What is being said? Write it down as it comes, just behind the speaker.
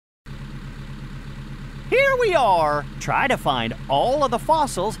Here we are! Try to find all of the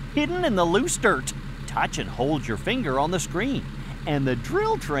fossils hidden in the loose dirt. Touch and hold your finger on the screen, and the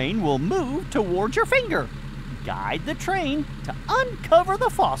drill train will move towards your finger. Guide the train to uncover the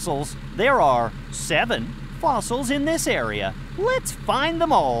fossils. There are 7 fossils in this area. Let's find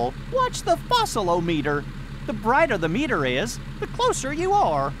them all. Watch the fossilometer. The brighter the meter is, the closer you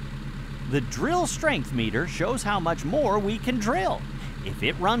are. The drill strength meter shows how much more we can drill. If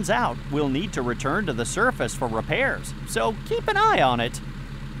it runs out, we'll need to return to the surface for repairs, so keep an eye on it.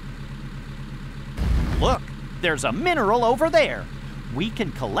 Look, there's a mineral over there. We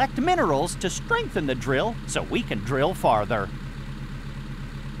can collect minerals to strengthen the drill so we can drill farther.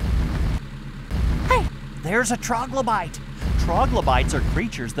 Hey, there's a troglobite. Troglobites are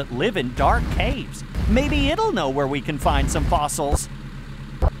creatures that live in dark caves. Maybe it'll know where we can find some fossils.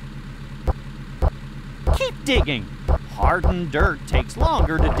 Keep digging. Hardened dirt takes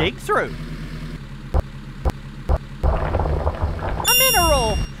longer to dig through. A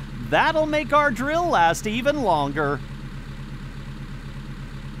mineral! That'll make our drill last even longer.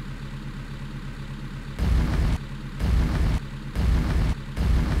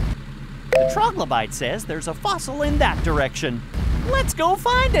 The troglobite says there's a fossil in that direction. Let's go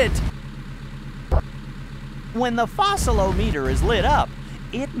find it! When the fossilometer is lit up,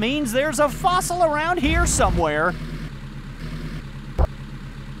 it means there's a fossil around here somewhere.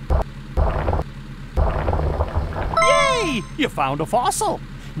 Yay! You found a fossil!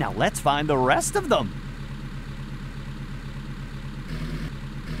 Now let's find the rest of them.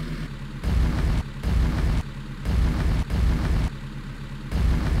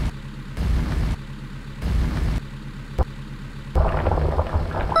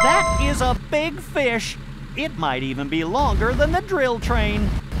 That is a big fish. It might even be longer than the drill train.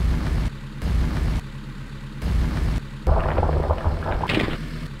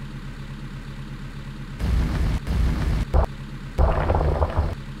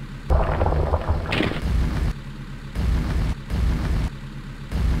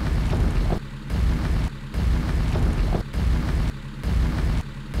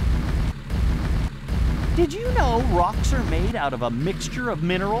 Did you know rocks are made out of a mixture of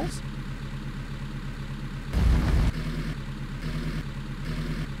minerals?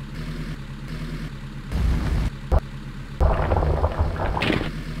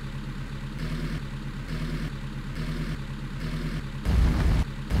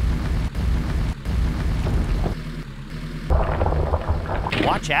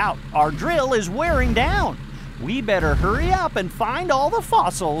 Watch out, our drill is wearing down. We better hurry up and find all the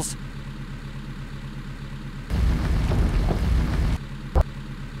fossils.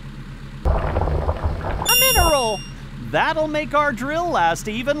 A mineral! That'll make our drill last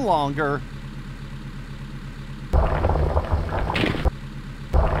even longer.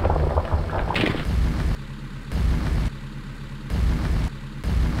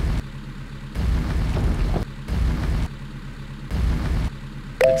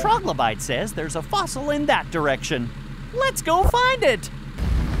 The troglobite says there's a fossil in that direction. Let's go find it!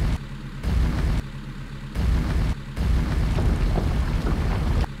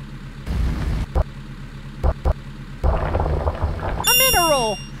 A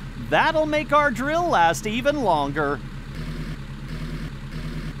mineral! That'll make our drill last even longer.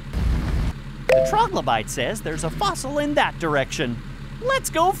 The troglobite says there's a fossil in that direction. Let's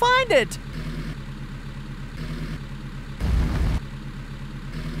go find it!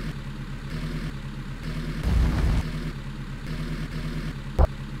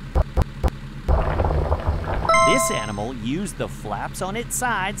 This animal used the flaps on its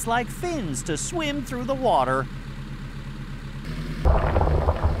sides like fins to swim through the water.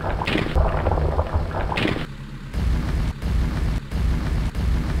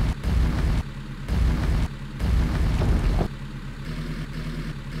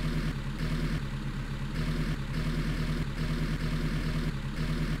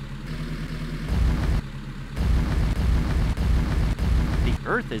 The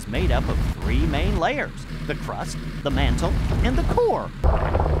Earth is made up of 3 main layers: the crust, the mantle, and the core.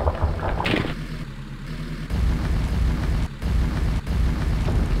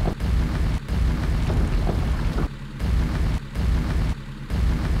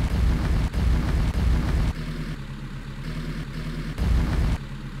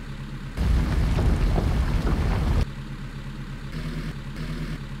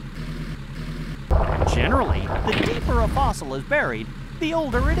 Generally, the deeper a fossil is buried, the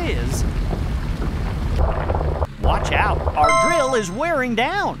older it is. Watch out, our drill is wearing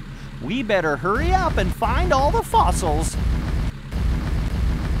down. We better hurry up and find all the fossils.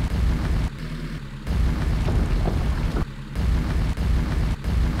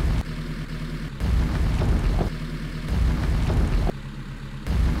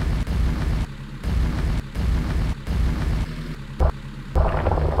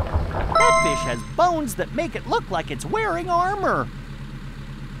 bones that make it look like it's wearing armor.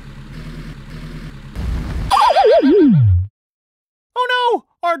 Oh no!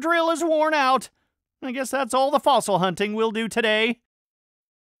 Our drill is worn out. I guess that's all the fossil hunting we'll do today.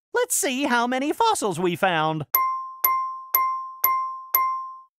 Let's see how many fossils we found.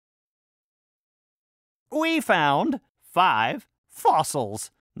 We found 5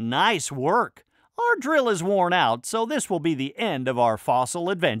 fossils. Nice work. Our drill is worn out, so this will be the end of our fossil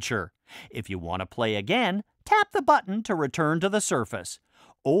adventure. If you want to play again, tap the button to return to the surface,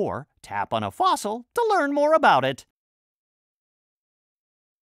 or tap on a fossil to learn more about it.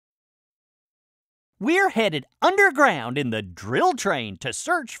 We're headed underground in the drill train to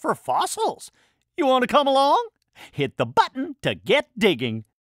search for fossils. You want to come along? Hit the button to get digging.